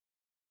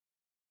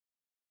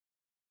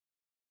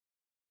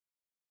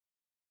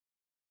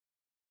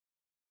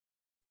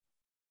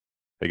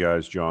Hey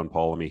guys, John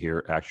Paulamy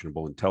here,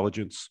 Actionable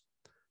Intelligence.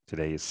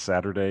 Today is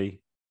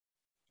Saturday,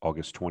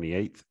 August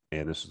 28th,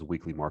 and this is the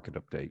weekly market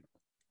update.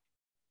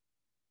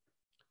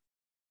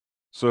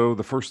 So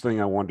the first thing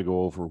I wanted to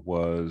go over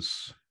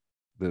was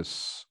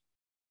this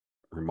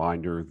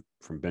reminder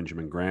from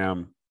Benjamin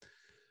Graham,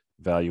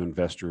 value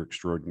investor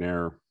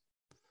extraordinaire.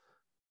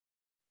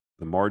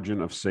 The margin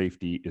of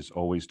safety is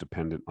always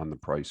dependent on the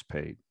price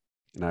paid.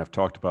 And I've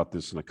talked about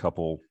this in a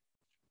couple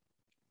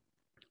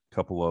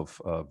of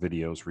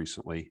videos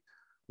recently,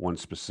 one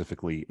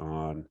specifically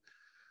on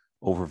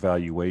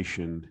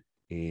overvaluation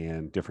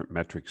and different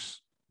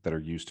metrics that are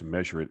used to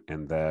measure it,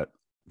 and that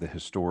the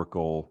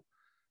historical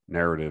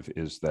narrative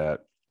is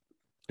that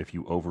if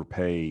you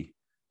overpay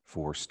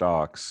for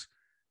stocks,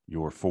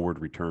 your forward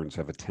returns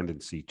have a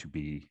tendency to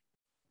be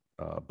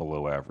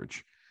below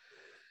average.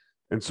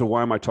 And so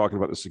why am I talking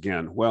about this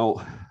again?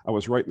 Well, I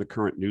was writing the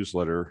current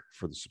newsletter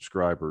for the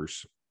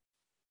subscribers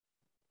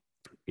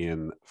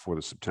for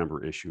the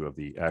September issue of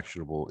the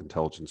Actionable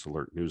Intelligence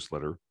Alert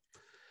newsletter.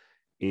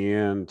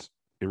 And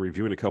in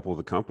reviewing a couple of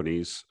the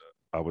companies,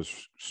 I was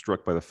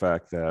struck by the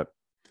fact that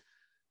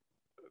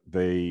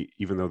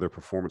even though their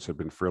performance had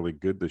been fairly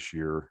good this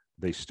year,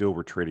 they still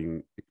were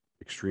trading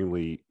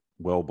extremely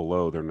well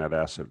below their net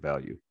asset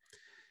value.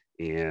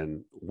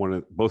 And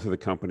both of the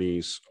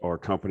companies are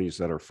companies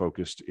that are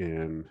focused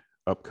in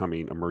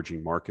upcoming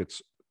emerging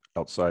markets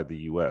outside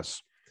the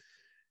US.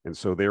 And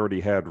so they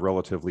already had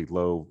relatively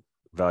low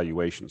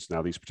valuations.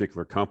 Now, these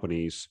particular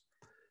companies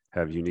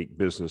have unique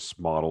business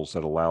models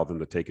that allow them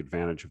to take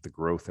advantage of the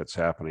growth that's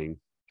happening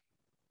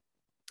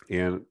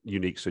and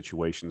unique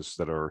situations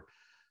that are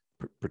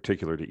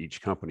particular to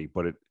each company.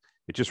 But it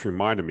just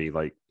reminded me,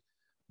 like,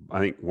 I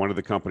think one of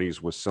the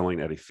companies was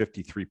selling at a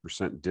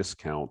 53%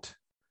 discount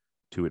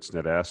to its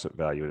net asset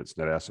value, and its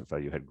net asset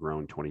value had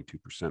grown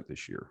 22%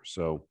 this year.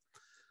 So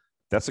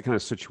that's the kind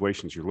of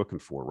situations you're looking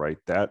for, right?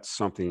 That's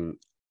something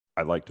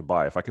I like to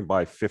buy. If I can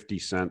buy 50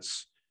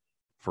 cents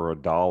for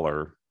 $1,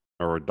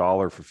 or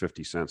 $1 for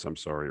 50 cents, I'm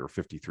sorry, or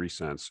 53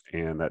 cents,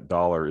 and that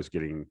dollar is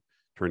getting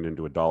turned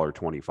into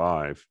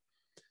 $1.25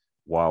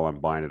 while I'm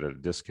buying it at a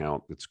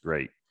discount, it's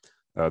great.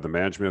 The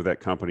management of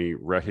that company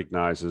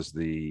recognizes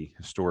the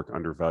historic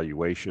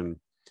undervaluation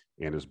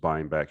and is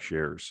buying back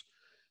shares.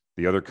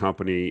 The other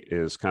company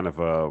is kind of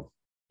a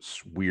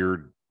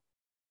weird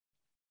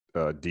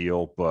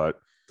deal, but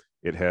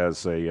it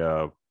has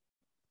a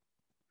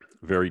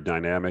very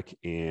dynamic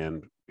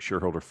and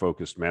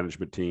shareholder-focused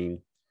management team.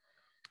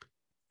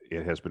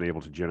 It has been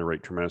able to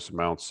generate tremendous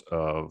amounts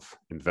of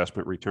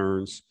investment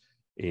returns,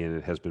 and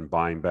it has been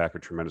buying back a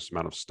tremendous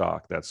amount of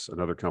stock. That's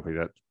another company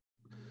that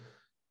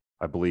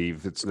I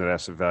believe its net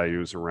asset value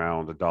is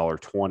around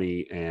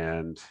 $1.20,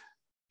 and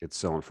it's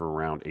selling for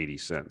around 80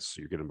 cents.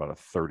 So you're getting about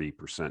a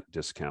 30%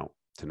 discount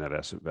to net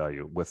asset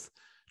value with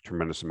a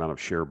tremendous amount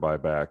of share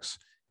buybacks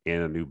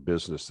and a new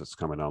business that's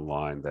coming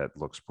online that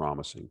looks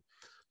promising.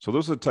 So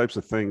those are the types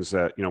of things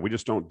that, we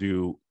just don't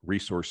do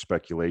resource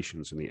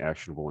speculations in the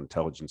Actionable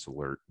Intelligence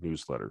Alert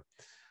newsletter.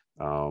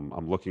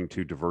 I'm looking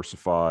to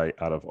diversify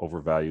out of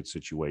overvalued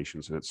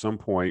situations. And at some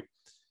point,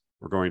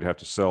 we're going to have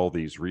to sell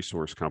these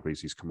resource companies,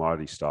 these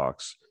commodity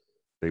stocks.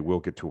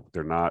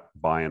 They're not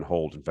buy and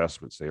hold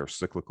investments. They are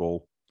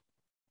cyclical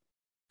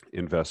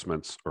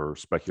investments or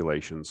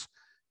speculations.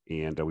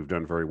 And we've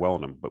done very well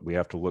in them, but we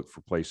have to look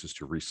for places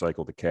to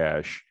recycle the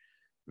cash.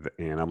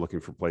 And I'm looking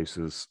for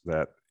places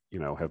that,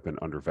 have been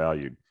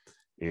undervalued.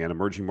 And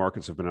emerging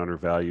markets have been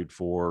undervalued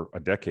for a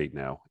decade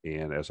now.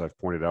 And as I've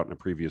pointed out in a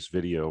previous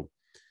video,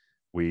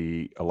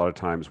 a lot of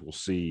times we'll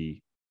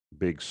see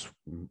big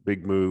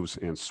moves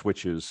and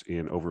switches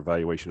in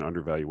overvaluation and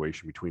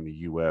undervaluation between the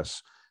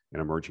US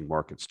and emerging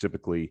markets.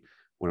 Typically,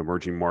 when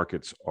emerging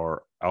markets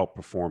are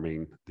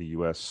outperforming, the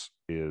US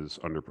is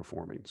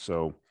underperforming.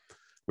 So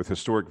with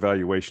historic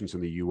valuations in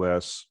the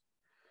US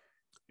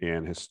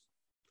and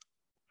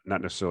not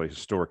necessarily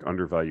historic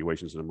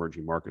undervaluations in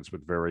emerging markets,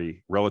 but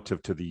very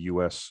relative to the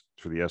US,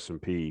 to the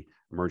S&P,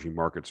 emerging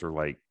markets are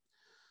like,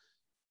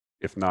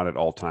 if not at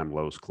all-time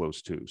lows,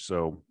 close to.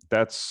 So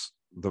that's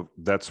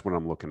what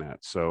I'm looking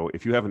at. So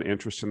if you have an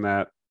interest in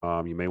that,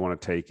 you may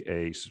want to take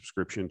a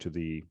subscription to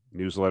the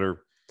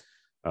newsletter.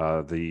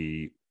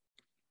 The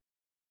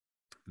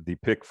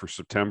pick for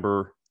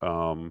September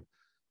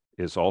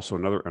is also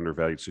another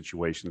undervalued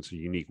situation. It's a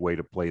unique way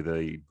to play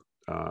the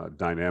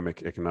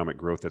dynamic economic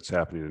growth that's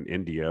happening in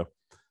India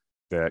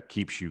that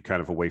keeps you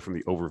kind of away from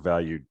the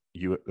overvalued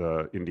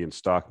Indian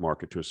stock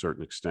market to a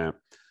certain extent,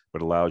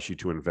 but allows you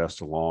to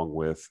invest along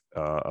with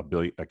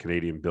a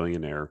Canadian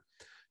billionaire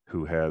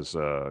who is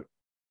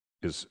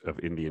of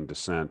Indian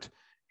descent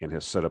and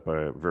has set up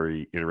a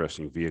very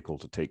interesting vehicle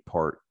to take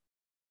part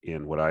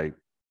in what I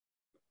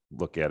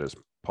look at as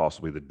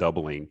possibly the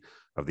doubling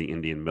of the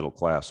Indian middle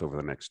class over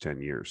the next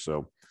 10 years.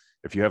 So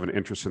if you have an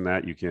interest in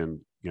that, you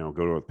can, go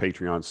to a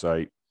Patreon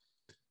site.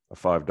 A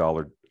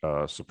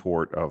 $5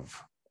 support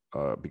of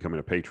becoming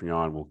a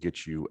Patreon will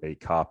get you a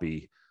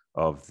copy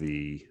of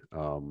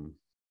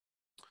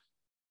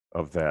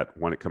of that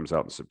when it comes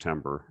out in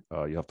September.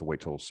 You have to wait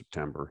till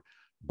September.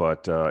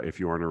 But if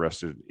you are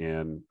interested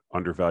in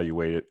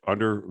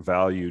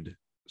undervalued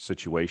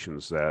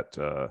situations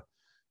that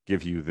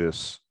give you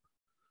this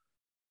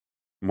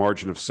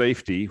margin of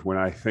safety, when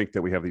I think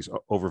that we have these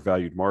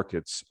overvalued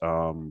markets,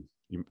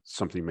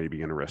 something may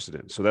be interested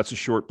in. So that's a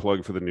short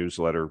plug for the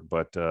newsletter,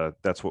 but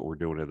that's what we're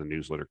doing in the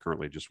newsletter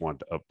currently. Just wanted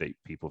to update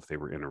people if they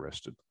were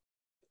interested.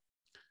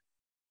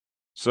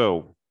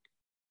 So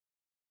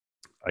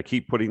I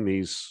keep putting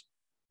these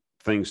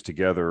things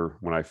together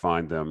when I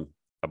find them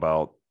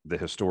about the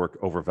historic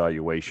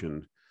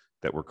overvaluation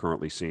that we're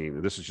currently seeing.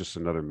 And this is just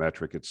another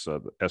metric. It's the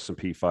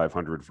S&P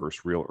 500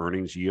 versus real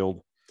earnings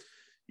yield.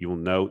 You will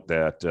note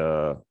that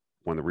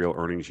when the real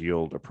earnings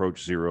yield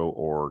approached zero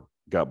or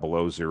got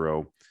below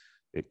zero,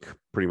 it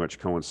pretty much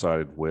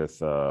coincided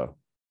with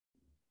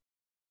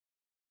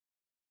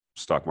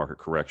stock market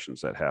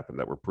corrections that happened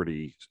that were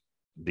pretty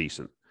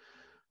decent.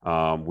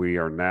 We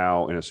are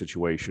now in a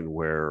situation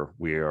where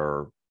we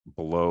are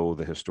below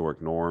the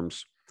historic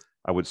norms.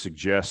 I would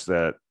suggest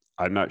that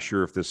I'm not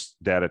sure if this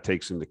data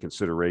takes into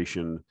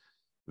consideration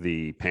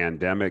the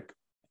pandemic,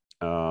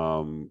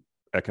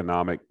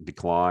 economic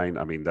decline.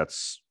 I mean,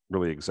 that's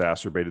really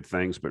exacerbated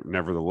things, but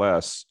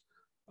nevertheless,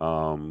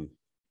 I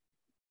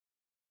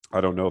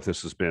don't know if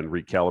this has been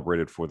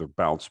recalibrated for the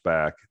bounce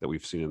back that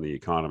we've seen in the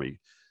economy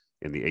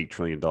in the $8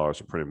 trillion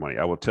of printed money.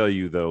 I will tell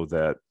you, though,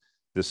 that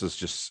this is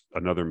just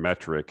another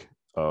metric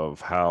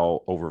of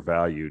how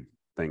overvalued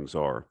things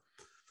are.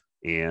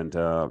 And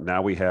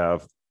now we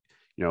have,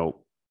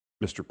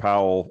 Mr.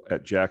 Powell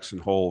at Jackson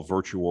Hole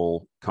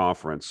virtual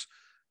conference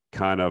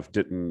kind of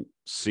didn't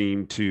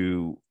seem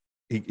to,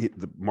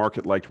 the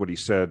market liked what he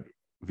said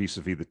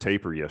vis-a-vis the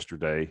taper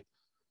yesterday.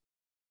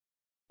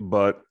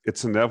 But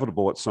it's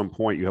inevitable at some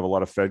point. You have a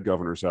lot of Fed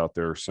governors out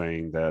there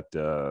saying that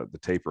the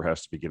taper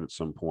has to begin at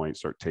some point,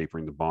 start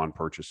tapering the bond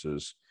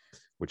purchases,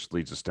 which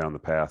leads us down the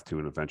path to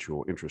an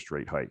eventual interest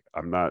rate hike.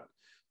 I'm not,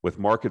 with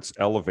markets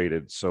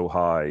elevated so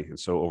high and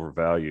so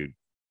overvalued,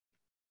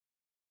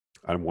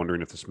 I'm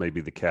wondering if this may be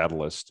the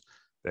catalyst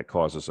that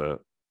causes a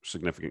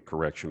significant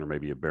correction or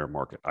maybe a bear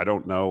market. I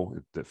don't know.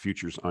 The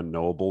future's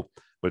unknowable,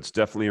 but it's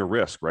definitely a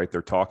risk, right?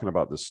 They're talking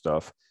about this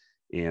stuff,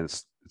 and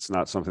it's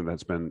not something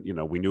that's been,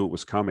 we knew it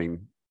was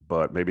coming,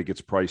 but maybe it gets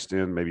priced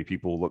in. Maybe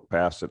people look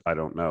past it. I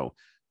don't know.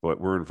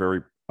 But we're in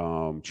very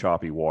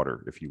choppy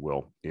water, if you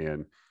will.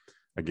 And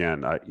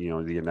again,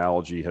 the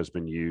analogy has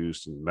been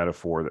used and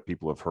metaphor that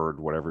people have heard,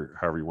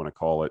 however you want to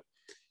call it,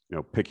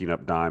 picking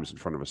up dimes in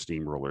front of a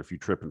steamroller. If you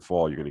trip and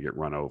fall, you're going to get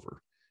run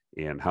over.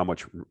 And how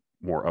much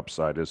more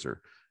upside is there?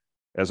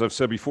 As I've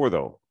said before,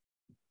 though,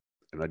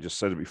 and I just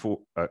said it before,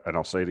 and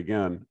I'll say it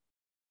again,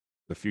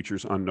 the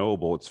future's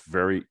unknowable. It's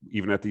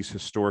even at these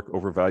historic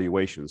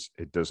overvaluations,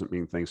 it doesn't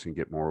mean things can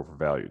get more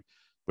overvalued.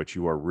 But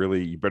you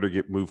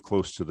better move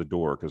close to the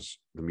door, because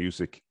the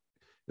music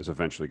is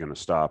eventually going to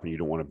stop, and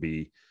you want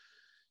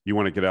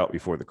to get out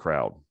before the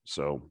crowd.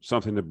 So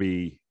something to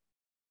be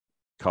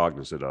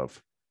cognizant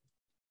of.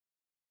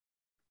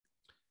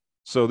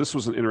 So this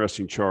was an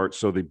interesting chart.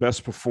 So the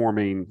best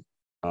performing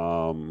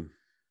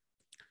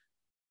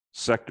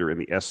sector in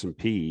the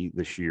S&P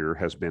this year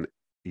has been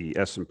the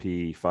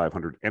S&P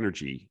 500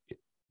 energy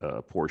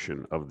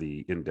portion of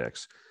the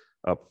index,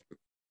 up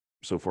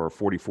so far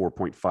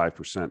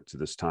 44.5% to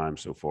this time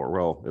so far.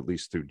 Well, at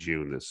least through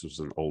June. This was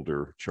an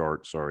older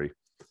chart, sorry.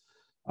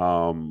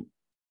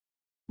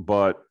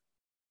 But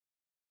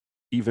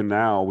even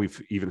now,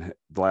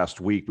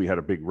 last week, we had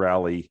a big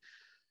rally.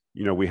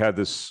 We had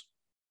this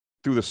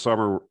through the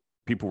summer.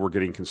 People were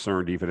getting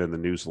concerned, even in the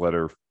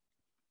newsletter.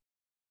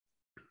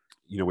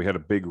 We had a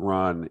big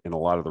run in a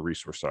lot of the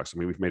resource stocks. I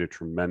mean, we've made a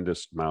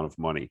tremendous amount of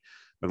money.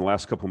 But in the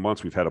last couple of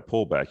months, we've had a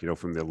pullback,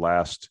 from the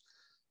last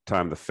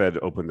time the Fed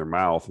opened their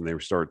mouth and they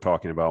started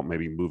talking about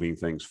maybe moving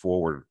things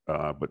forward,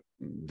 but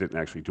didn't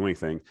actually do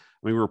anything. I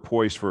mean, we were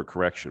poised for a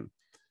correction.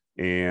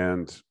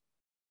 And,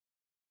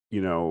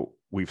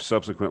 we've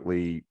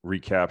subsequently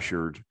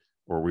recaptured,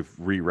 or we've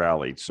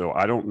re-rallied. So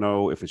I don't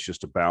know if it's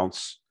just a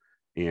bounce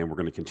and we're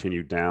going to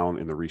continue down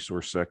in the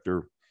resource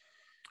sector,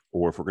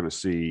 or if we're going to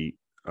see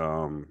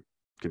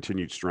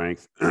continued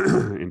strength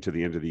into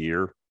the end of the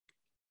year.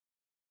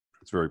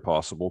 It's very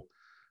possible.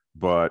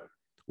 But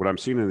what I'm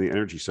seeing in the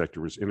energy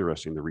sector is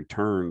interesting. The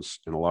returns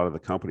in a lot of the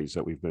companies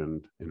that we've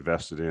been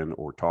invested in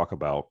or talk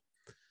about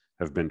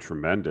have been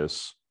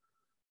tremendous,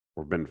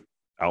 or been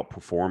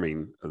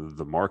outperforming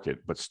the market,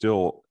 but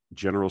still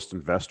generalist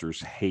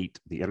investors hate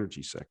the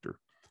energy sector.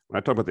 When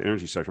I talk about the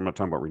energy sector, I'm not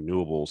talking about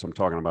renewables. I'm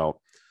talking about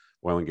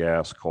oil and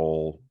gas,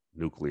 coal,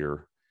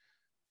 nuclear,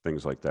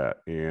 things like that.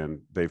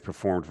 And they've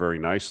performed very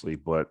nicely,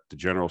 but the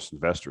generalist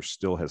investor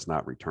still has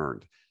not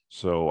returned.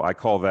 So I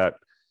call that,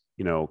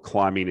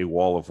 climbing a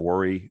wall of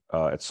worry.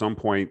 At some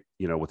point,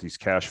 with these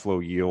cash flow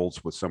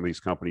yields, with some of these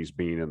companies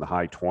being in the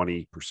high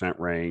 20%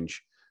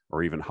 range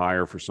or even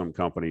higher for some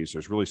companies,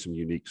 there's really some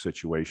unique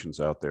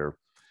situations out there,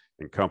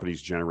 and companies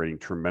generating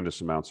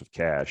tremendous amounts of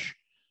cash.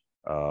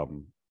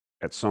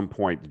 At some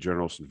point, the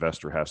generalist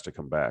investor has to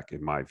come back,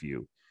 in my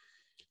view.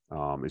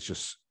 It's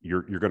just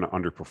you're going to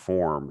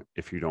underperform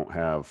if you don't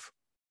have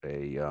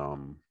a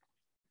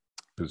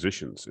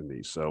positions in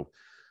these. So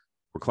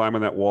we're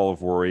climbing that wall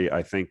of worry.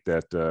 I think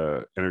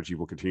that energy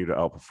will continue to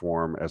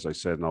outperform, as I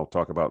said, and I'll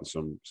talk about in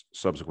some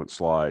subsequent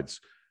slides.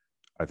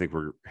 I think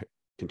we're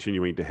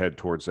continuing to head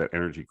towards that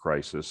energy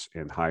crisis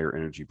and higher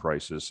energy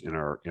prices in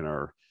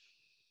our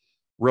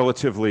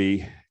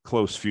relatively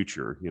close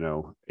future,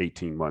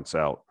 18 months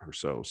out or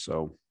so.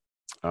 So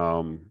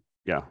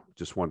yeah,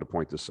 just wanted to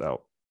point this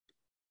out.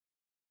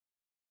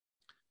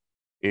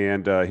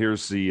 And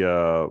here's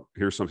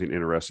something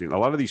interesting. A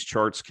lot of these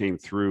charts came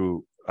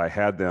through. I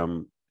had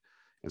them,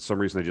 and some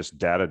reason they just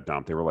data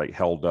dumped. They were like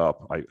held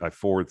up. I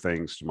forward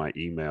things to my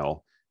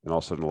email, and all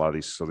of a sudden a lot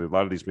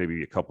of these may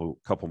be a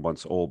couple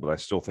months old, but I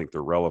still think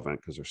they're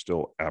relevant because they're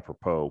still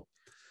apropos.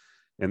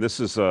 And this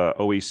is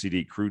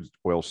OECD crude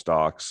oil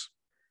stocks.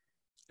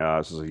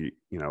 This is a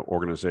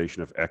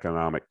Organization of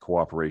Economic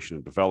Cooperation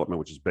and Development,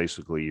 which is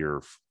basically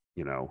your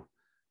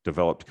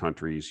developed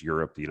countries,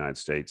 Europe, the United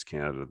States,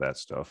 Canada, that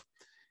stuff.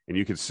 And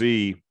you can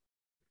see,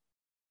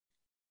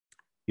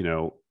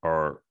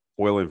 our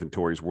oil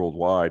inventories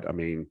worldwide. I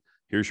mean,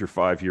 here's your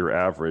 5-year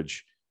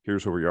average.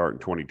 Here's where we are in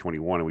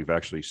 2021, and we've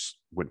actually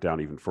went down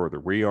even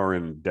further. We are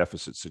in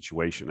deficit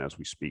situation as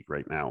we speak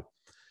right now,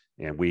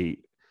 and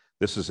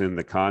this is in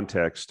the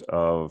context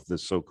of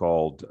this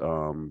so-called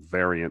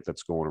variant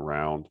that's going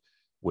around,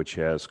 which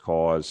has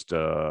caused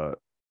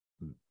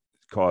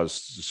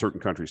certain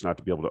countries not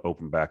to be able to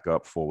open back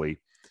up fully,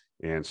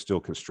 and still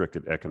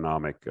constricted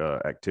economic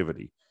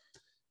activity.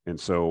 And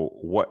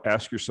so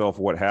ask yourself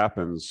what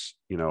happens,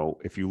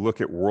 if you look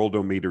at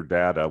Worldometer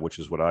data, which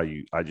is what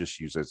I just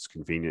use, it's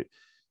convenient.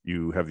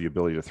 You have the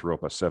ability to throw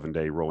up a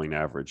 7-day rolling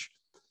average.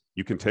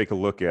 You can take a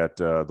look at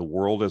the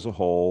world as a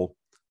whole,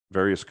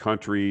 various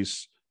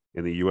countries.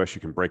 In the US,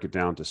 you can break it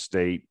down to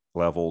state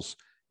levels,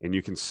 and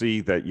you can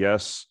see that,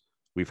 yes,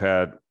 we've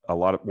had a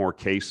lot more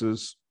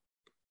cases.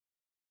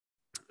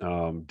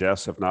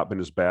 Deaths have not been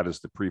as bad as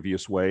the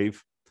previous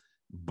wave,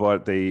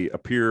 but they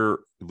appear,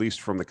 at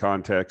least from the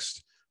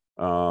context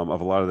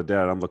of a lot of the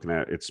data I'm looking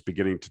at, it's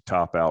beginning to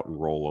top out and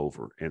roll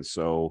over. And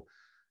so,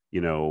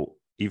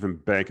 even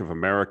Bank of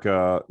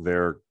America,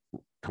 their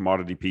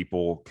commodity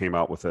people came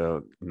out with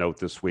a note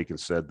this week and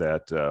said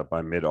that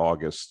by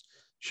mid-August,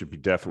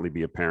 should definitely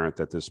be apparent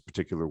that this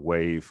particular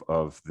wave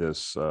of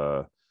this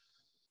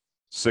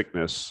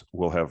sickness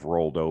will have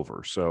rolled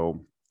over.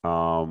 So,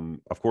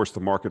 of course, the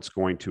market's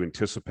going to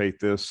anticipate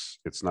this.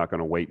 It's not going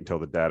to wait until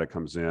the data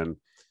comes in.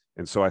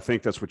 And so I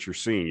think that's what you're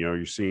seeing.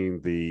 You're seeing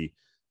the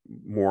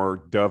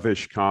more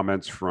dovish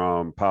comments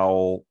from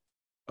Powell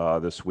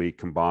this week,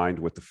 combined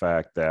with the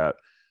fact that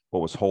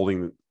what was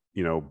holding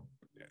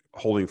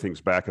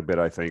things back a bit,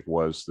 I think,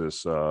 was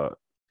this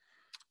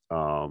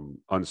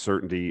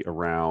uncertainty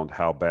around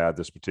how bad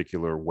this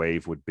particular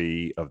wave would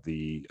be of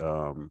the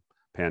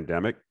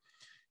pandemic.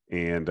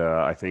 And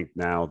I think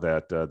now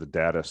that the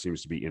data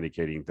seems to be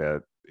indicating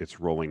that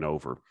it's rolling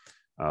over.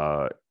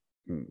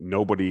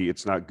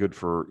 It's not good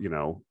for,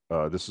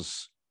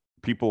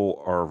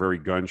 people are very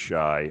gun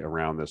shy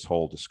around this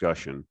whole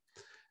discussion.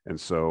 And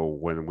so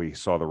when we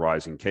saw the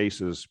rising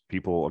cases,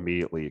 people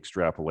immediately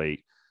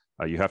extrapolate.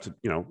 You have to,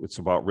 it's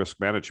about risk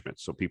management.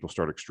 So people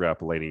start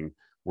extrapolating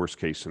worst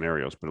case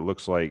scenarios, but it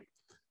looks like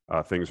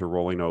things are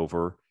rolling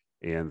over,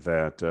 and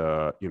that,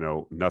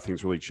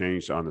 nothing's really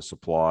changed on the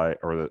supply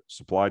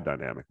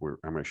dynamic. I'm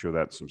going to show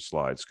that in some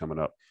slides coming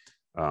up.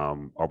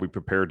 Are we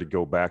prepared to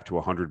go back to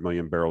 100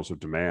 million barrels of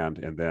demand?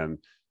 And then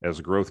as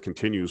growth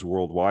continues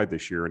worldwide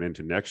this year and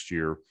into next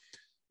year,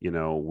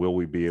 will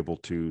we be able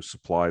to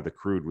supply the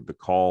crude with the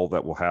call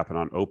that will happen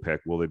on OPEC?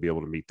 Will they be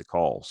able to meet the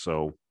call?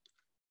 So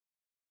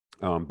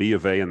B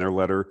of A in their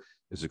letter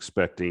is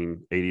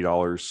expecting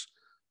 $80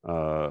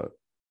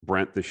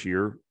 Brent this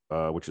year,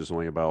 which is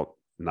only about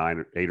 $8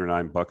 or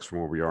 $9 from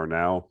where we are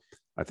now.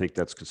 I think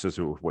that's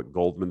consistent with what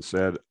Goldman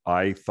said.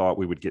 I thought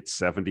we would get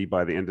 70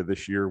 by the end of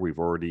this year. We've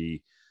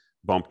already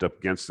bumped up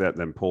against that,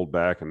 then pulled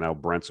back, and now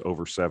Brent's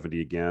over 70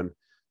 again.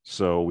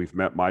 So we've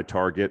met my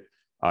target.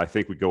 I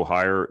think we go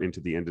higher into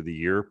the end of the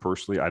year.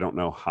 Personally, I don't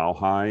know how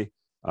high.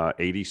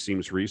 80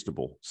 seems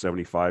reasonable.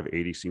 75,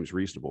 80 seems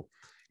reasonable.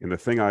 And the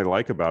thing I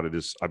like about it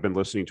is I've been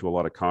listening to a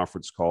lot of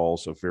conference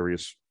calls of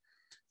various,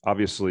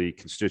 obviously,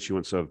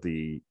 constituents of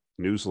the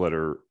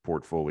newsletter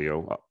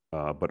portfolio,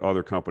 but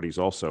other companies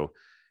also.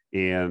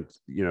 And,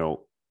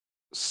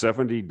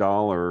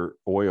 $70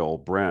 oil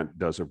Brent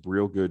does a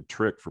real good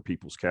trick for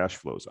people's cash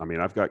flows. I mean,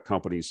 I've got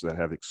companies that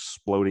have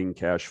exploding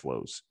cash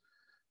flows.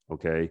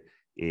 Okay.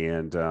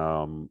 And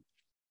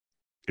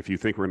if you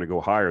think we're going to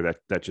go higher,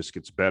 that just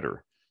gets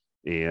better.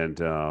 And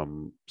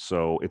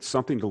so it's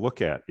something to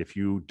look at. If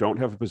you don't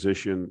have a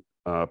position,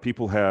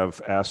 people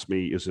have asked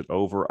me, is it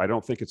over? I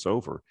don't think it's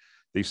over.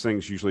 These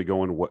things usually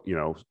go in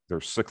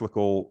they're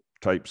cyclical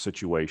type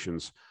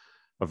situations.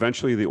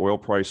 Eventually the oil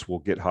price will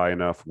get high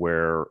enough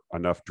where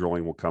enough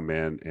drilling will come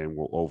in and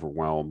will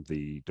overwhelm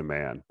the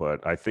demand.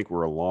 But I think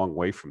we're a long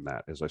way from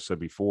that. As I said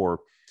before,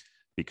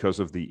 because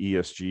of the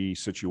ESG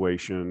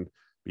situation,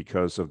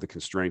 because of the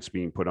constraints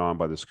being put on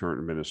by this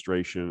current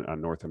administration on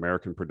North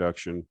American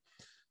production,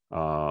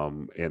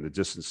 and the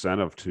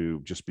disincentive to,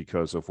 just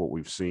because of what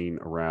we've seen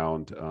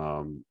around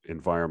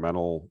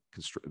environmental,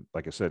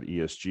 like I said,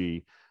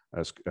 ESG,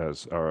 as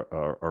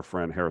our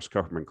friend Harris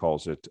Kupperman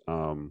calls it.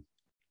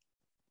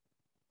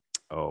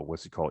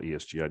 What's he called?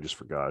 ESG? I just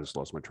forgot. I just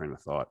lost my train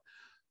of thought.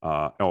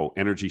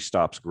 Energy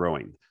stops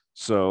growing.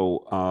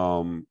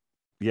 So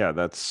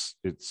yeah,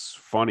 it's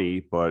funny,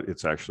 but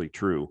it's actually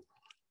true.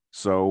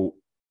 So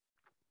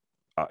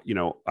I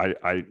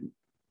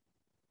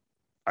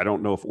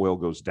don't know if oil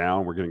goes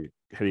down. We're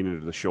heading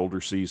into the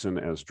shoulder season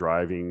as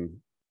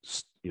driving,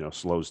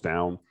 slows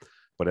down.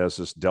 But as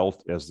this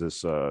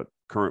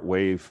current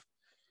wave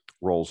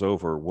rolls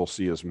over, we'll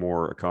see as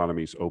more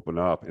economies open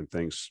up and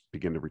things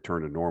begin to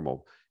return to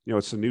normal.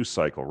 It's a news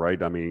cycle,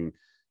 right? I mean,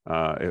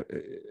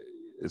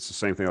 it's the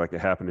same thing like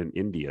it happened in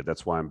India.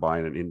 That's why I'm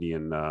buying an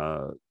Indian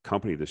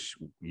company this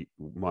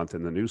month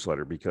in the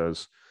newsletter,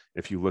 because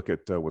if you look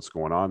at what's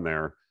going on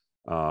there,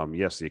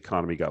 yes, the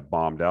economy got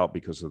bombed out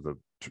because of the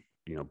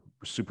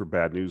super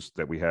bad news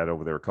that we had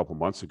over there a couple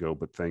months ago,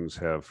 but things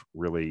have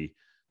really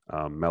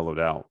mellowed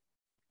out.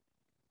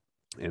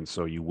 And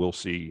so you will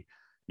see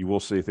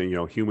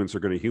humans are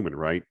going to human,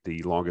 right?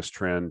 The longest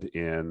trend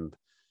in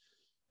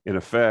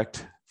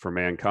effect for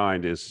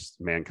mankind is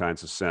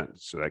mankind's ascent.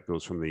 So that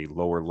goes from the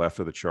lower left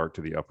of the chart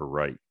to the upper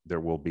right. There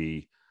will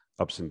be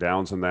ups and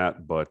downs in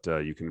that, but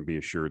you can be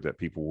assured that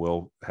people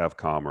will have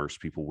commerce.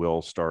 People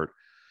will start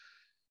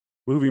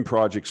moving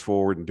projects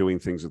forward and doing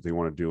things that they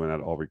want to do, and that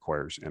all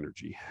requires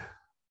energy.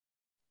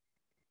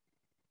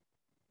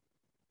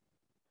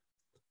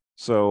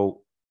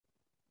 So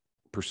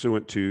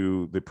pursuant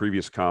to the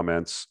previous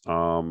comments,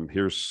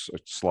 here's a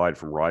slide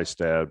from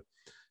Rystad.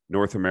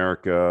 North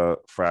America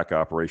frac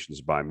operations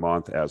by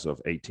month as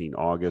of 18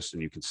 August.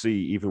 And you can see,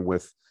 even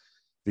with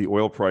the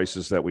oil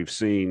prices that we've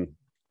seen,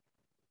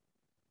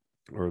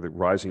 or the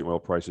rising oil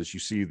prices, you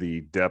see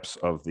the depths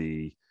of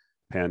the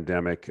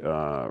pandemic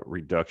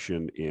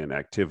reduction in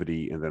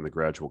activity and then the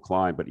gradual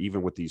climb. But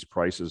even with these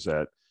prices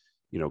at,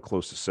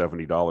 close to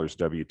 $70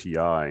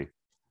 WTI,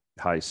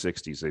 high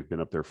 60s, they've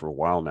been up there for a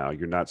while now.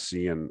 You're not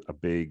seeing a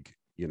big,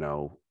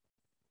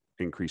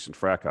 increase in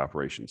frac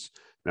operations.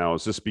 Now,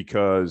 is this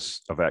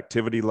because of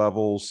activity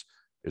levels?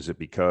 Is it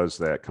because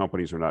that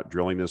companies are not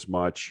drilling as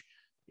much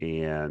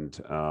and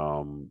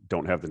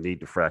don't have the need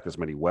to frac as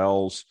many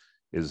wells?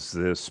 Is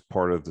this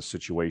part of the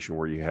situation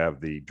where you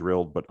have the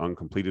drilled but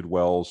uncompleted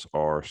wells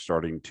are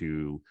starting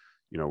to,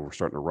 we're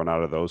starting to run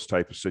out of those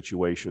type of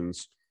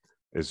situations?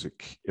 Is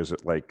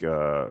it like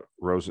Goring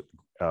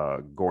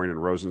and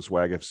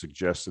Rosenzweig have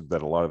suggested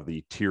that a lot of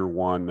the tier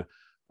one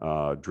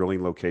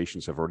drilling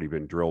locations have already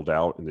been drilled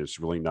out, and there's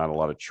really not a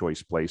lot of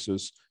choice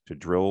places to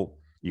drill,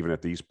 even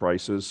at these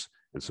prices,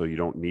 and so you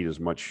don't need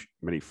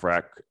many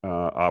frac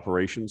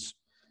operations?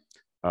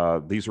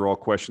 These are all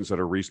questions that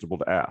are reasonable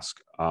to ask.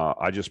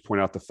 I just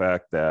point out the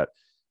fact that,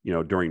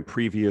 during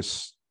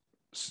previous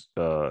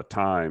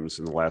times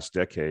in the last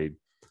decade,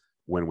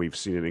 when we've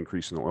seen an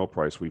increase in the oil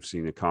price, we've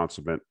seen a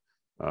consummate,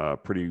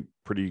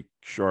 pretty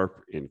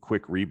sharp and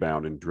quick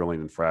rebound in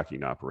drilling and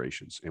fracking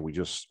operations, and we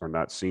just are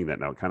not seeing that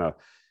now.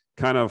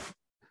 Kind of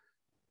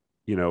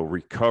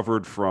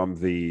recovered from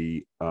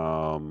the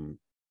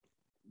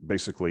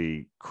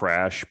basically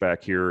crash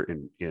back here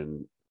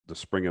in the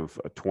spring of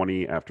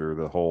 20 after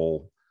the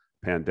whole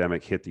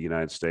pandemic hit the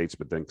United States,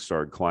 but then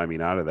started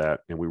climbing out of that.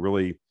 And we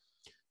really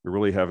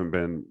haven't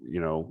been,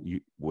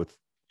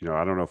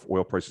 I don't know if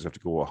oil prices have to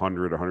go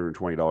 $100,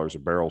 $120 a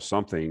barrel,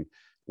 something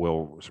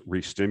will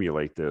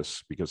re-stimulate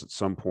this, because at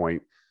some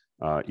point,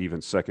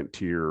 even second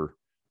tier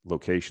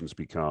locations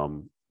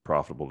become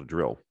profitable to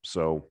drill.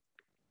 So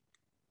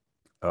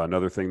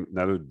another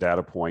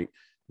data point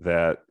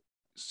that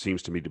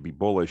seems to me to be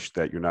bullish,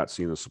 that you're not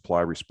seeing the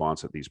supply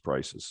response at these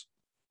prices.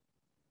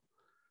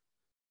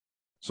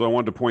 So I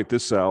wanted to point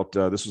this out.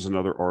 This is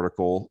another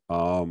article,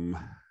 and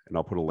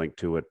I'll put a link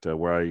to it.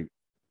 Where I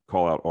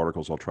call out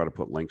articles, I'll try to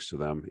put links to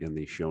them in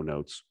the show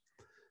notes.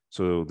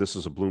 So this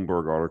is a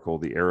Bloomberg article.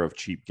 The era of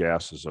cheap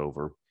gas is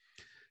over.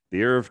 The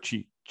era of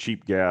cheap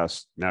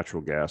gas,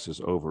 natural gas, is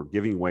over,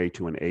 giving way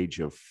to an age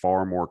of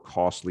far more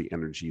costly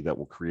energy that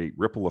will create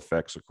ripple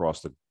effects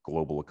across the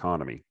global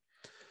economy.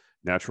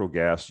 Natural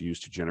gas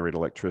used to generate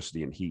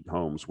electricity and heat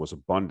homes was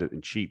abundant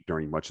and cheap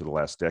during much of the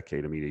last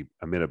decade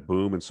amid a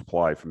boom in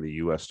supply from the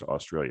US to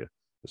Australia.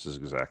 This is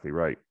exactly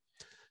right.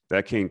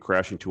 That came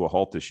crashing to a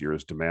halt this year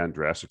as demand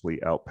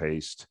drastically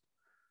outpaced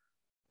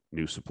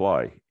new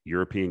supply.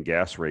 European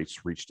gas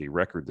rates reached a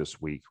record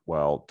this week,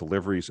 while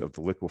deliveries of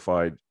the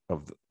liquefied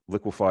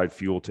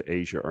fuel to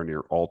Asia are near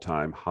an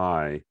all-time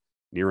high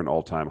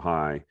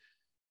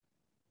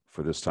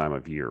for this time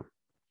of year.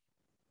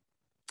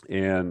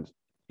 And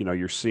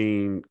you're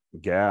seeing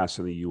gas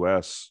in the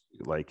US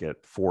like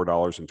at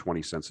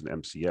 $4.20 an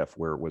MCF,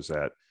 where it was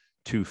at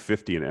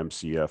 $2.50 an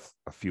MCF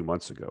a few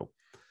months ago.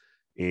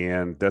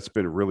 And that's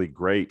been really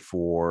great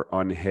for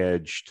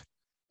unhedged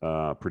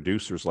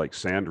producers like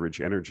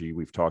Sandridge Energy.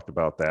 We've talked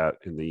about that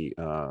in the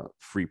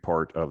free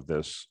part of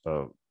this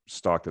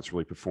stock that's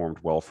really performed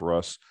well for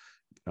us.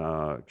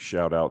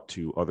 Shout out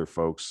to other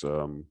folks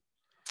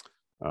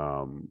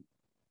um,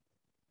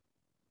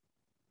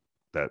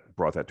 that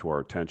brought that to our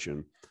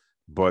attention.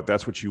 But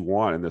that's what you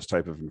want in this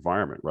type of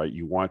environment, right?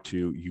 You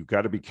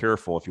got to be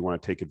careful if you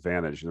want to take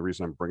advantage. And the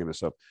reason I'm bringing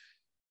this up,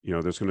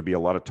 there's going to be a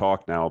lot of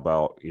talk now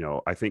about,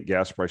 I think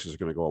gas prices are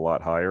going to go a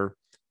lot higher.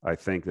 I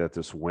think that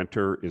this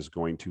winter is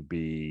going to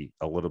be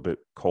a little bit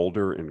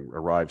colder and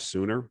arrive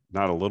sooner.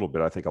 Not a little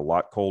bit, I think a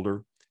lot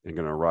colder and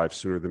going to arrive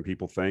sooner than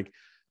people think.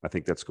 I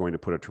think that's going to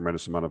put a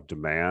tremendous amount of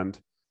demand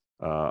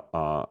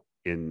on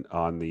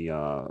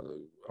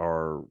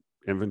our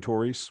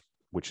inventories,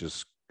 which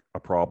is a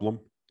problem.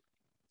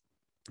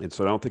 And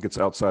so I don't think it's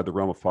outside the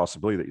realm of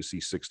possibility that you see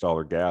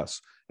 $6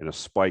 gas and a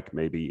spike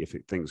maybe if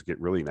things get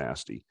really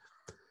nasty.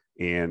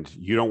 And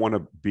you don't want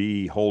to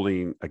be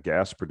holding a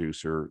gas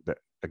producer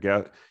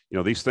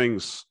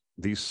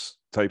these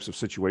types of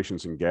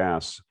situations in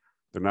gas,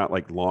 they're not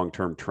like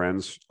long-term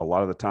trends. A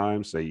lot of the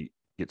times they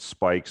get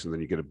spikes and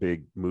then you get a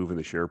big move in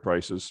the share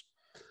prices.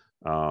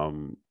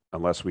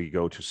 Unless we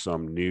go to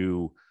some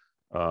new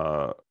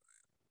high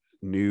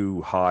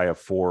of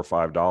 $4 or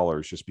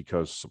 $5 just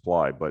because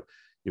supply. But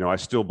I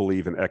still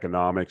believe in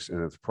economics,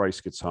 and if the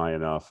price gets high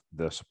enough,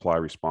 the supply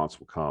response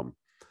will come.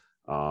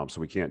 So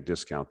we can't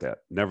discount that.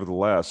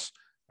 Nevertheless,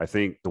 I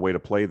think the way to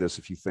play this,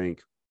 if you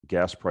think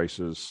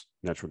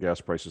natural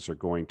gas prices are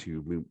going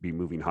to be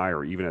moving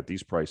higher, even at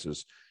these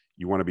prices,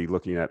 you want to be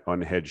looking at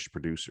unhedged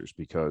producers,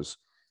 because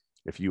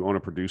if you own a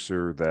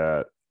producer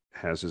that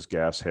has his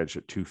gas hedged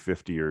at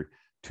 250 or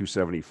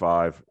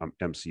 275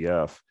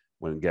 MCF,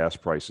 when gas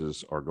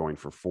prices are going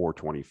for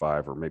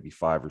 425 or maybe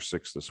 5 or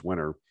 6 this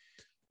winter,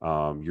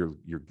 you're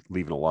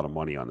leaving a lot of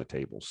money on the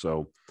table.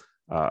 So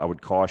I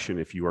would caution,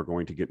 if you are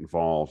going to get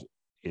involved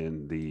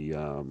in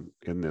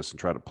this and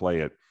try to play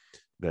it,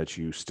 that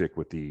you stick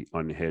with the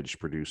unhedged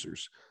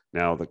producers.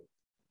 Now, the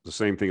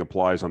same thing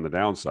applies on the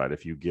downside.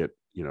 If you get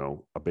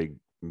a big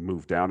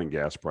move down in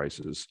gas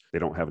prices, they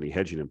don't have any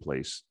hedging in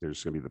place,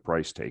 there's going to be the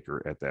price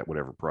taker at that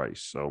whatever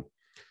price. So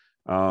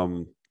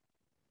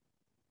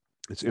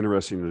it's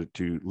interesting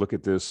to look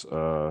at this.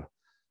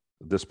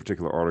 This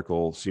particular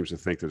article seems to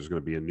think there's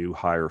going to be a new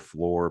higher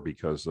floor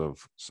because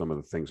of some of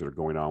the things that are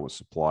going on with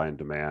supply and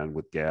demand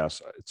with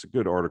gas. It's a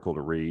good article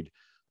to read.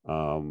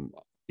 I'm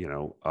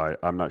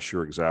not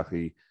sure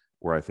exactly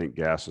where I think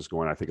gas is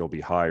going. I think it'll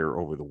be higher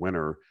over the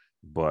winter,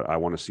 but I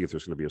want to see if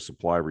there's going to be a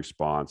supply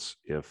response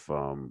if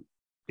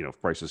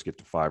prices get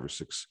to $5 or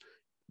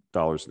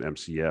 $6 an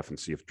MCF, and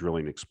see if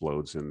drilling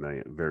explodes in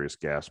the various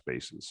gas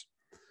basins.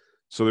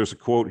 So there's a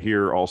quote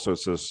here also. It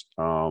says,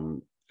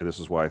 and this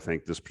is why I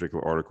think this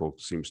particular article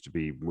seems to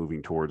be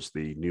moving towards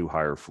the new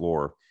higher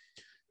floor.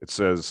 It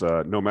says,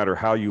 no matter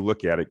how you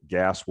look at it,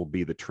 gas will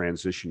be the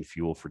transition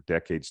fuel for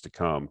decades to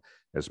come,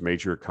 as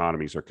major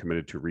economies are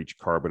committed to reach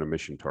carbon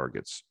emission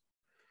targets.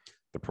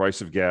 The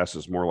price of gas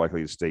is more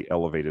likely to stay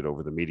elevated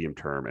over the medium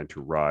term and to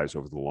rise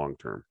over the long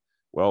term.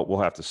 Well, we'll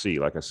have to see.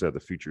 Like I said, the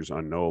future is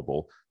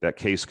unknowable. That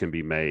case can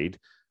be made.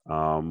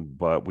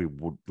 But we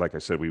would, like I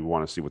said, we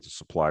want to see what the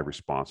supply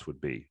response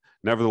would be.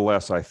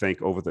 Nevertheless, I think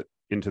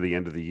into the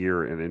end of the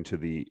year and into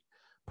the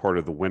part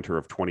of the winter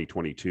of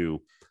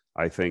 2022,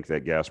 I think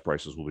that gas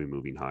prices will be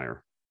moving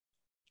higher.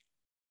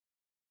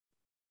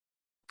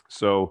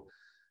 So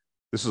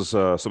this is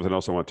something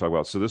else I want to talk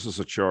about. So this is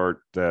a chart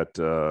that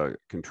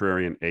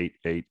Contrarian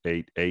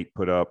 8888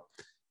 put up.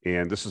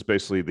 And this is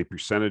basically the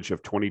percentage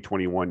of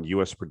 2021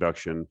 U.S.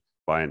 production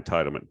by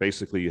entitlement.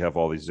 Basically, you have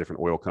all these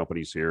different oil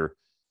companies here,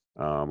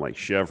 like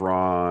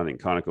Chevron and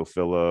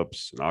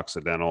ConocoPhillips and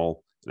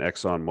Occidental and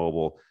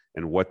ExxonMobil,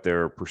 and what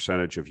their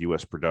percentage of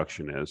U.S.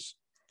 production is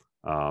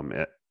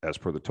as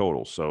per the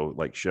total. So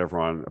like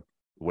Chevron,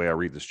 the way I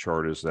read this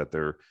chart is that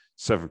they're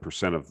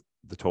 7% of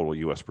the total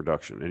U.S.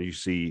 production. And you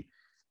see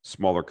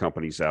smaller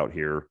companies out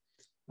here.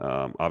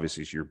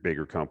 Obviously, your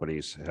bigger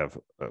companies have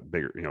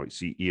bigger, you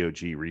see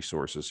EOG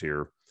Resources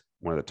here,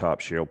 one of the top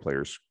shale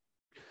players,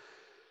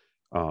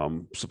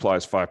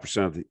 supplies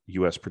 5% of the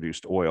U.S.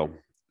 produced oil.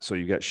 So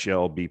you got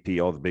Shell,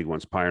 BP, all the big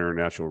ones, Pioneer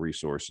Natural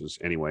Resources.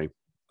 Anyway,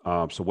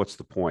 so what's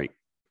the point?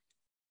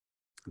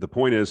 The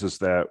point is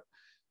that,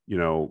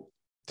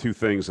 two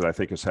things that I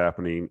think is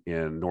happening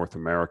in North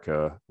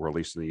America, or at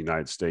least in the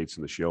United States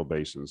and the shale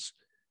basins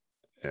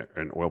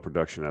and oil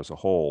production as a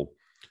whole.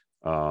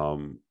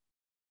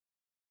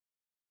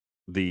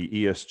 The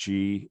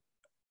ESG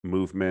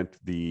movement,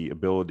 the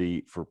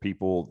ability for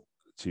people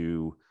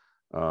to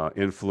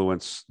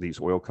influence these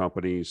oil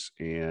companies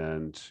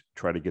and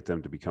try to get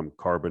them to become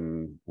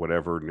carbon,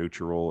 whatever,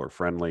 neutral or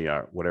friendly,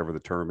 whatever the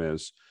term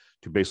is,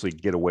 to basically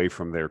get away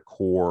from their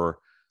core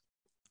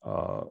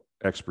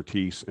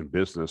expertise and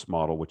business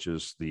model, which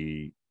is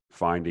the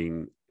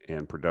finding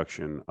and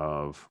production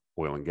of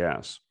oil and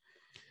gas.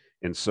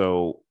 And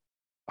so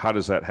how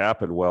does that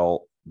happen?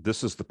 Well,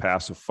 this is the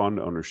passive fund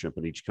ownership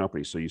in each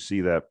company. So you see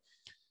that,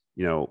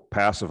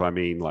 passive, I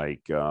mean,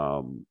 like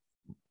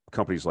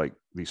companies like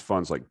these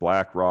funds like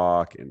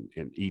BlackRock and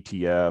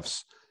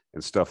ETFs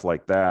and stuff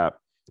like that,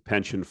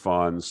 pension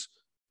funds,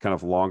 kind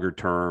of longer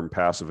term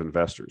passive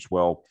investors.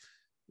 Well,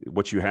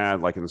 what you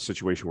had, like in the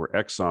situation where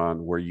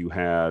Exxon, where you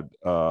had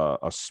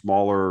a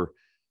smaller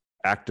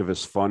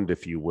activist fund,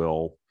 if you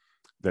will,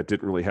 that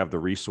didn't really have the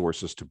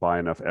resources to buy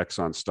enough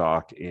Exxon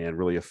stock and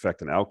really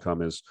affect an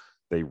outcome, is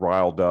they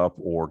riled up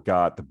or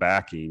got the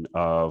backing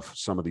of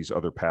some of these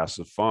other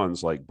passive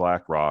funds like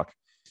BlackRock,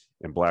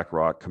 and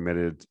BlackRock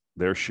committed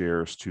their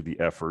shares to the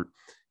effort.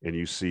 And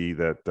you see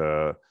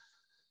that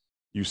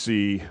you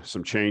see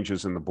some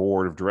changes in the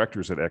board of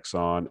directors at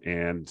Exxon,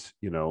 and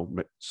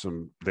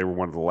they were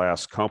one of the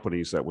last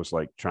companies that was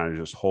like trying to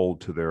just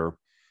hold to their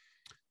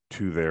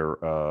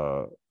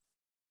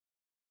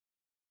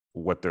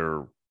what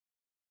their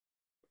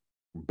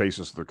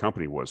basis of their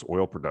company was,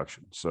 oil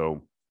production.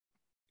 So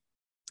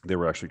they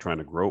were actually trying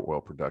to grow oil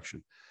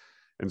production.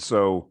 And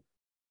so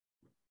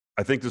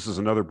I think this is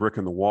another brick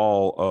in the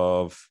wall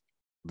of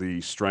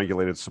the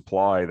strangulated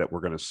supply that we're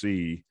going to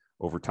see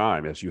over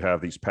time, as you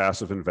have these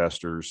passive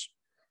investors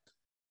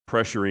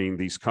pressuring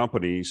these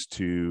companies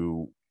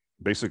to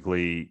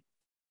basically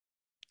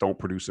don't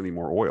produce any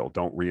more oil,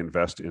 don't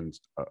reinvest in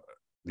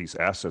these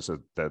assets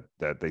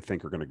that they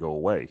think are going to go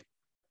away.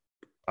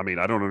 I mean,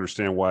 I don't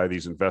understand why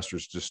these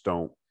investors just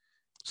don't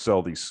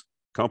sell these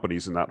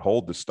companies and not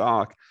hold the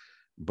stock,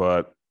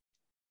 but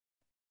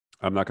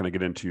I'm not going to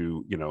get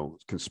into,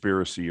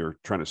 conspiracy or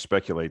trying to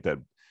speculate that,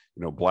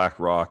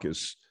 BlackRock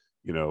is,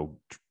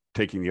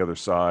 taking the other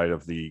side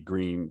of the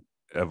green,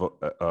 it's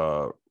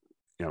 $7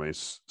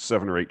 or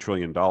 $8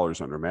 trillion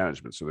under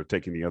management. So they're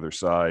taking the other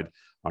side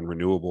on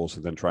renewables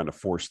and then trying to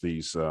force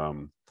these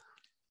oil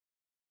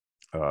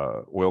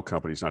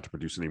companies not to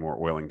produce any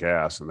more oil and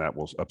gas. And that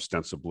will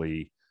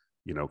ostensibly,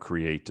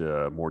 create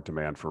more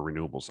demand for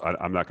renewables.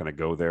 I'm not going to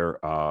go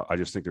there. I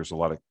just think there's a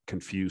lot of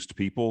confused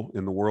people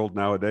in the world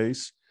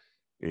nowadays.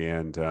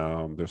 And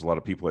there's a lot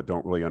of people that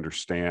don't really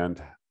understand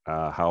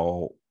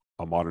how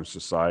a modern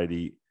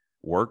society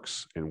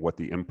works and what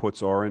the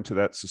inputs are into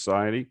that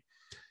society.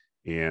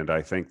 And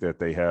I think that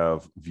they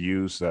have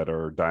views that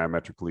are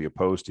diametrically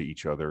opposed to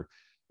each other,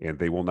 and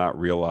they will not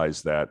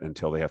realize that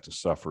until they have to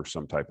suffer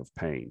some type of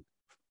pain,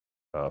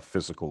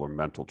 physical or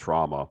mental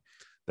trauma,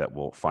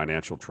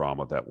 financial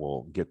trauma that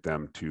will get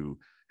them to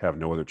have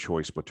no other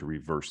choice but to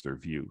reverse their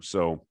view.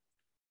 So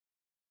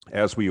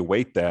as we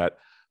await that,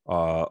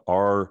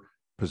 our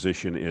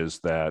position is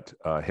that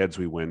heads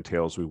we win,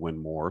 tails we win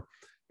more,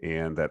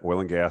 and that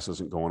oil and gas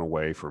isn't going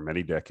away for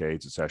many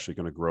decades. It's actually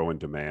going to grow in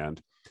demand.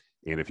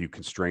 And if you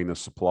constrain the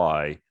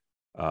supply,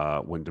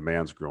 when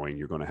demand's growing,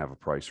 you're going to have a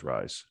price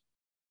rise.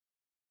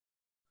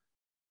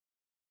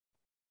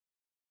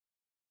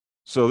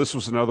 So this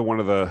was another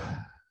one of the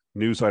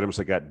news items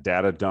that got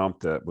data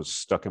dumped that was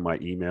stuck in my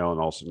email,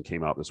 and all of a sudden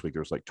came out this week.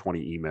 There was like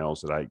 20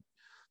 emails that's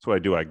what I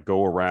do. I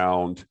go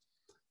around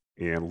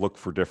and look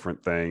for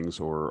different things,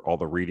 or all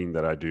the reading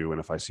that I do. And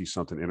if I see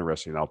something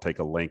interesting, I'll take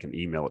a link and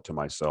email it to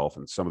myself.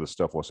 And some of the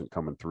stuff wasn't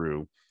coming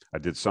through. I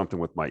did something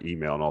with my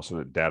email, and all of a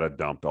sudden it data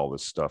dumped all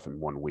this stuff in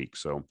 1 week.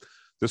 So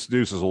this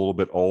news is a little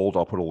bit old.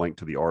 I'll put a link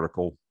to the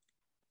article,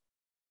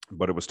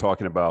 but it was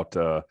talking about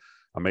a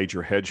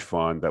major hedge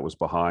fund that was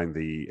behind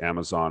the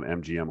Amazon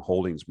MGM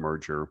Holdings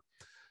merger.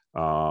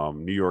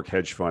 New York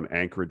hedge fund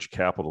Anchorage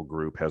Capital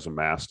Group has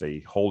amassed a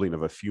holding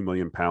of a few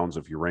million pounds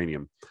of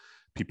uranium.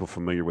 People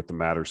familiar with the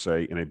matter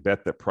say, in a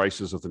bet that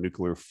prices of the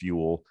nuclear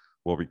fuel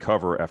will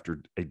recover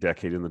after a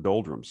decade in the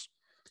doldrums.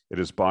 It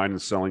is buying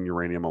and selling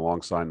uranium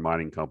alongside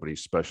mining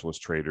companies,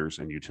 specialist traders,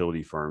 and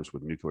utility firms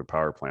with nuclear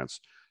power plants,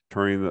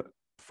 turning the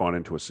fund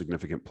into a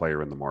significant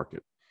player in the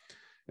market.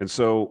 And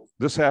so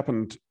this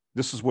happened.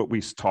 This is what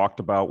we talked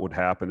about would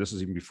happen. This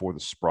is even before the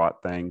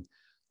Sprott thing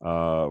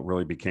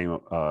really became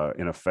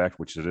in effect,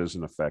 which it is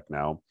in effect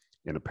now,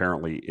 and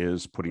apparently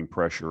is putting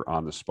pressure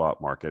on the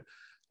spot market.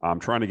 I'm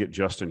trying to get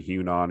Justin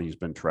Hune on. He's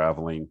been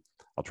traveling.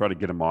 I'll try to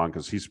get him on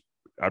because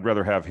I'd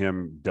rather have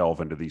him delve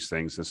into these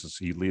things.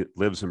 He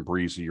lives and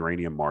breathes the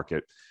uranium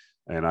market,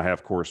 and I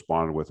have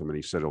corresponded with him, and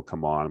he said he'll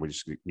come on. We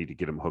just need to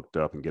get him hooked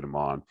up and get him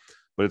on.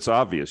 But it's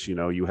obvious,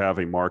 you have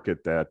a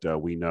market that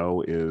we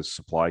know is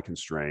supply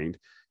constrained.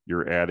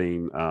 You're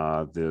adding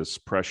this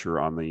pressure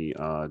on the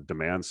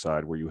demand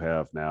side, where you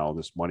have now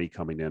this money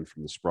coming in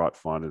from the Sprott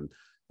fund, and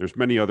there's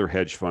many other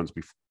hedge funds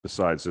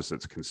besides this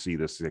that can see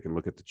this. They can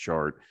look at the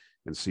chart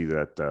and see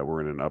that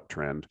we're in an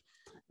uptrend.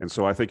 And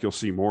so I think you'll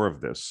see more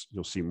of this.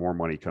 You'll see more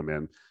money come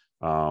in.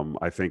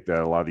 I think that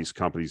a lot of these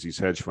companies, these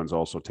hedge funds,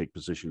 also take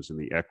positions in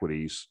the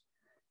equities,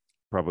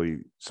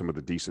 probably some of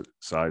the decent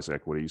size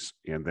equities.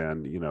 And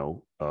then,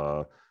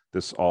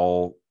 this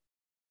all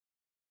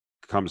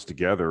comes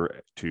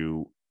together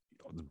to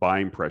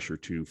buying pressure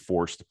to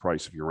force the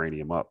price of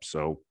uranium up.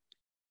 So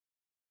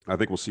I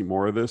think we'll see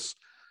more of this.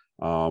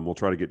 We'll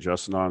try to get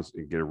Justin on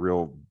and get a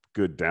real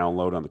good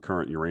download on the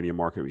current uranium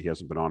market. He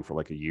hasn't been on for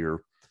like a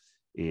year,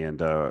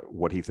 and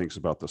what he thinks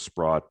about the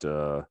Sprott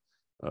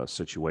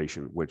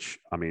situation, which,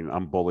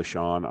 I'm bullish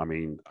on.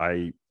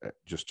 I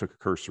just took a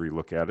cursory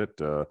look at it.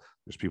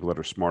 There's people that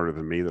are smarter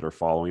than me that are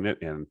following it,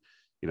 and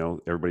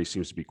everybody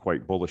seems to be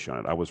quite bullish on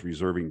it. I was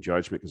reserving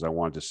judgment because I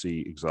wanted to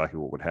see exactly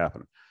what would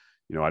happen.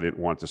 I didn't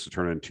want this to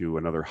turn into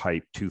another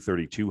hype,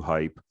 232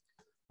 hype,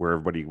 where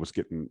everybody was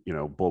getting,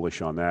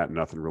 bullish on that and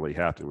nothing really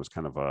happened. It was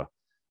kind of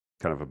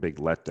a big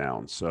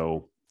letdown.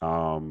 So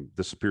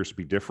this appears to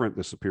be different.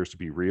 This appears to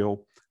be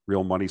real.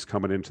 Real money's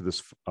coming into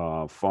this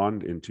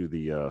fund, into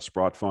the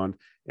Sprott fund,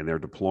 and they're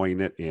deploying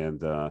it.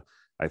 And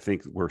I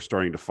think we're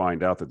starting to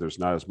find out that there's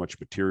not as much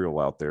material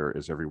out there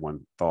as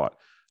everyone thought.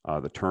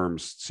 The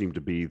terms seem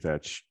to be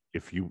that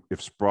if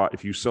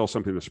you sell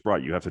something to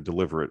Sprott, you have to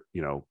deliver it,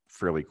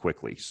 fairly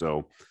quickly.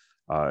 So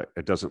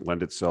it doesn't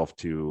lend itself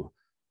to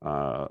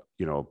a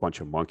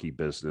bunch of monkey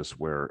business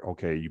where,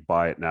 okay, you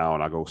buy it now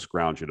and I'll go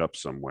scrounge it up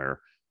somewhere.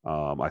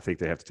 I think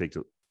they have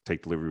to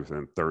take delivery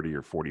within 30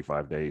 or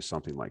 45 days,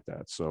 something like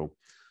that. So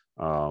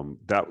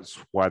that's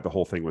why the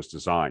whole thing was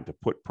designed, to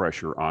put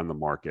pressure on the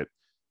market.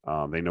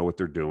 They know what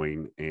they're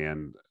doing,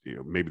 and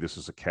maybe this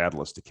is a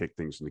catalyst to kick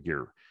things into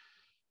gear.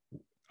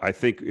 I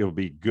think it'll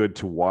be good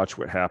to watch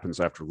what happens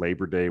after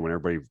Labor Day when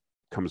everybody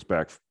comes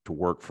back to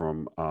work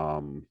from,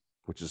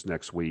 which is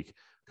next week,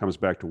 comes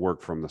back to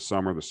work from the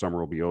summer. The summer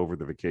will be over.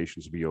 The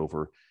vacations will be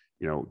over.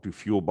 Do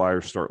fuel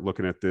buyers start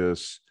looking at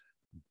this?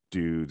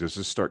 Does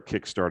this start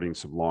kickstarting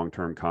some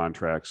long-term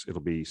contracts?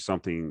 It'll be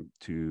something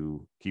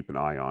to keep an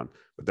eye on,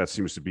 but that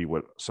seems to be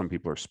what some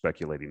people are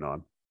speculating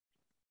on.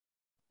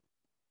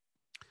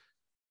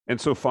 And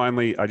so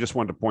finally, I just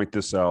wanted to point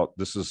this out.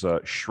 This is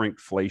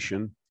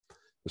shrinkflation.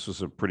 This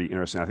was a pretty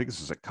interesting. I think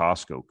this is at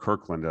Costco.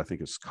 Kirkland, I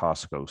think it's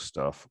Costco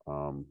stuff.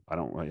 I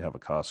don't really have a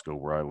Costco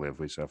where I live.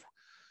 We just have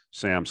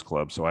Sam's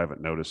Club, so I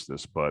haven't noticed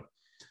this, but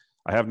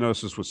I have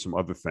noticed this with some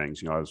other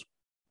things. I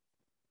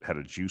had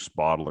a juice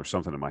bottle or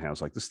something in my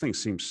house. Like, this thing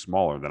seems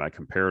smaller than I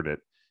compared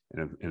it.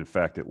 And in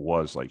fact, it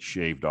was like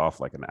shaved off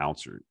like an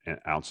ounce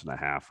and a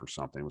half or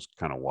something. It was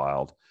kind of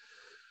wild.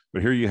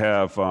 But here you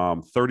have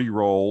 30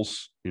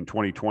 rolls in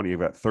 2020. You've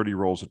got 30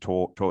 rolls of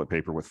toilet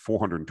paper with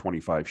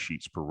 425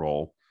 sheets per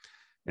roll.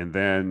 And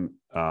then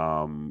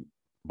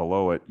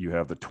below it, you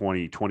have the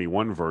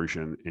 2021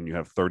 version, and you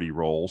have 30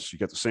 rolls. You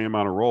get the same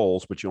amount of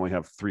rolls, but you only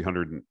have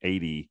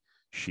 380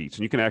 sheets.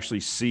 And you can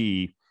actually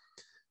see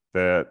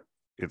that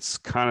it's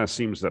kind of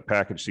seems that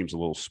package seems a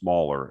little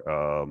smaller.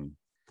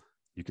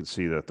 You can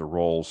see that the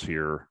rolls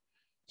here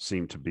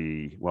seem to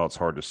be, well, it's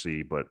hard to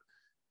see, but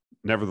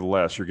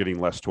nevertheless, you're getting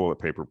less toilet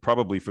paper,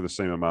 probably for the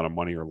same amount of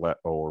money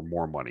or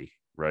more money,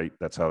 right?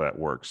 That's how that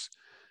works.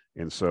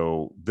 And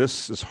so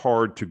this is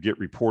hard to get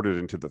reported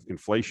into the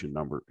inflation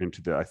number,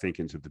 into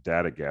the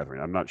data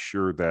gathering. I'm not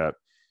sure that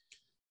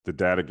the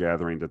data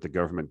gathering that the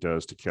government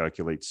does to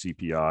calculate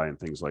CPI and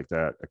things like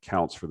that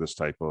accounts for this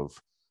type of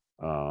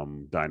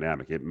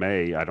dynamic. It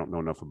may, I don't know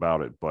enough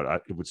about it,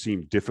 but it would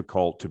seem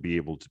difficult to be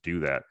able to do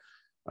that,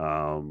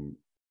 to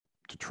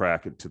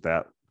track it to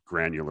that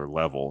granular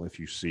level. If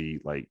you see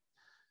like,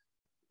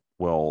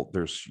 well,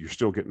 you're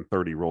still getting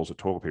 30 rolls of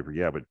toilet paper.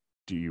 Yeah, but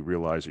do you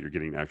realize that you're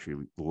getting actually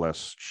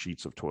less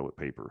sheets of toilet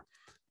paper?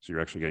 So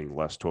you're actually getting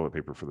less toilet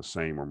paper for the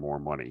same or more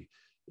money.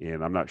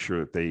 And I'm not sure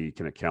that they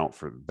can account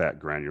for that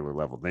granular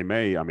level. They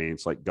may. I mean,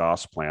 it's like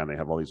Gosplan. They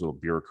have all these little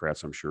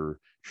bureaucrats, I'm sure,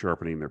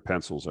 sharpening their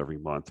pencils every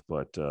month,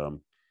 but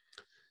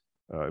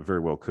it very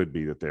well could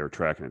be that they're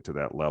tracking it to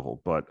that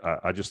level. But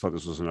I just thought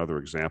this was another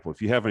example.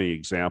 If you have any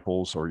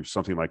examples or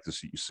something like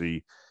this that you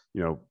see,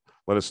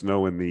 let us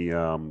know in the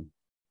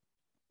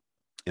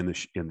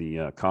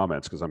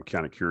comments, because I'm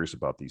kind of curious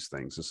about these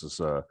things. This is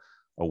a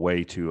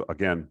way to,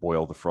 again,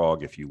 boil the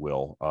frog, if you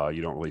will.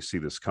 You don't really see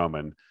this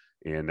coming,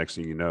 and next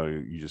thing you know,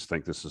 you just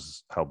think this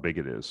is how big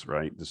it is,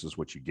 right? This is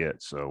what you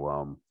get.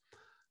 So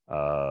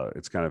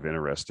it's kind of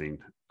interesting.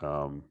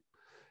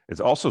 It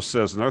also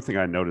says, another thing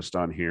I noticed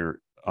on here,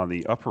 on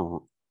the upper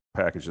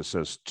package, it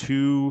says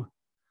 2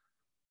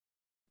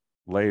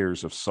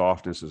 layers of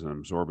softness and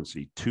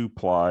absorbency,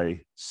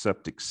 2-ply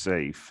septic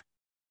safe.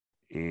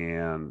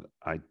 And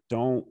I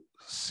don't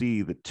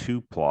see the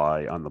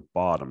 2-ply on the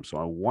bottom. So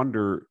I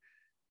wonder,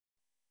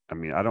 I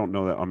mean, I don't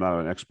know, that I'm not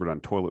an expert on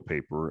toilet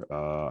paper.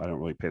 I don't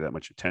really pay that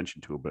much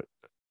attention to it, but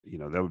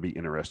that would be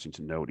interesting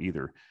to note.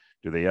 Either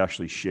do they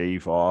actually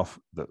shave off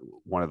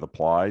one of the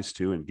plies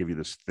too and give you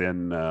this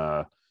thin,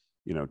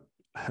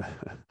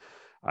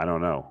 I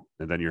don't know.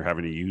 And then you're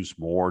having to use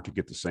more to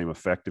get the same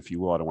effect, if you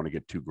will. I don't want to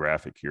get too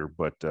graphic here,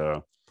 but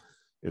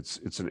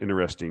it's an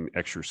interesting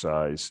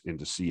exercise in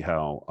to see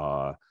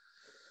how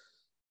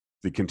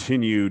the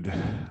continued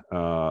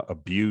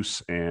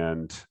abuse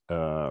and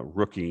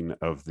rooking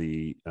of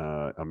the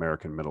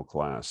American middle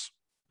class.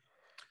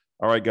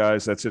 All right,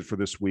 guys, that's it for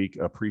this week.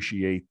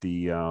 Appreciate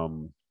the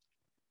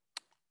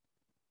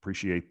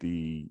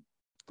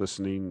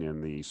listening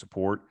and the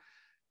support.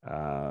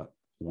 I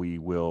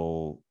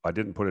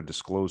didn't put a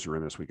disclosure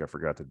in this week. I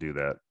forgot to do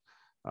that.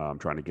 I'm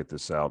trying to get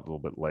this out a little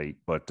bit late,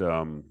 but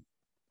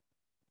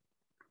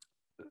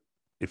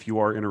if you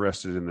are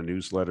interested in the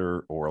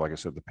newsletter, or like I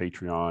said, the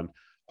Patreon,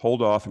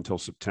 hold off until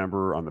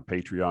September on the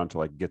Patreon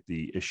till I get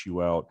the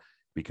issue out,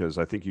 because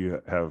I think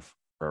you have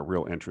a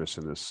real interest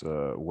in this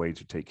way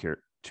to take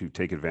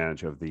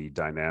advantage of the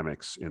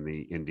dynamics in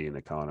the Indian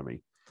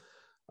economy.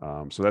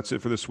 So that's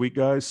it for this week,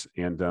 guys.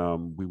 And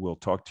we will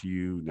talk to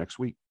you next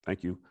week.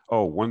 Thank you.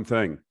 Oh, one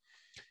thing.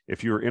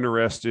 If you're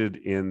interested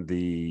in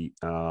the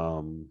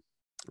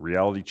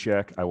reality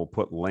check, I will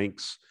put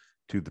links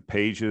to the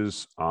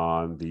pages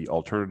on the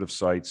alternative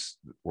sites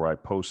where I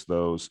post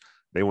those.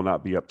 They will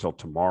not be up till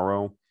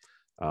tomorrow.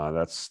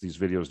 These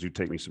videos do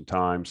take me some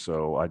time.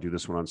 So I do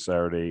this one on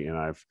Saturday, and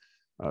I've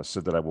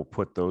said that I will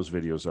put those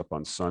videos up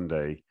on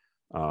Sunday.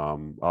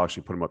 I'll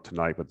actually put them up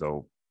tonight, but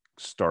they'll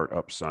start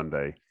up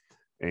Sunday.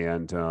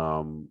 And,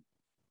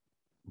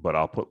 but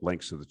I'll put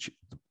links to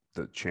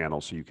the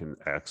channel so you can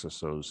access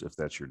those if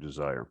that's your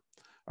desire.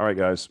 All right,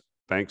 guys,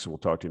 thanks. And we'll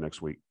talk to you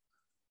next week.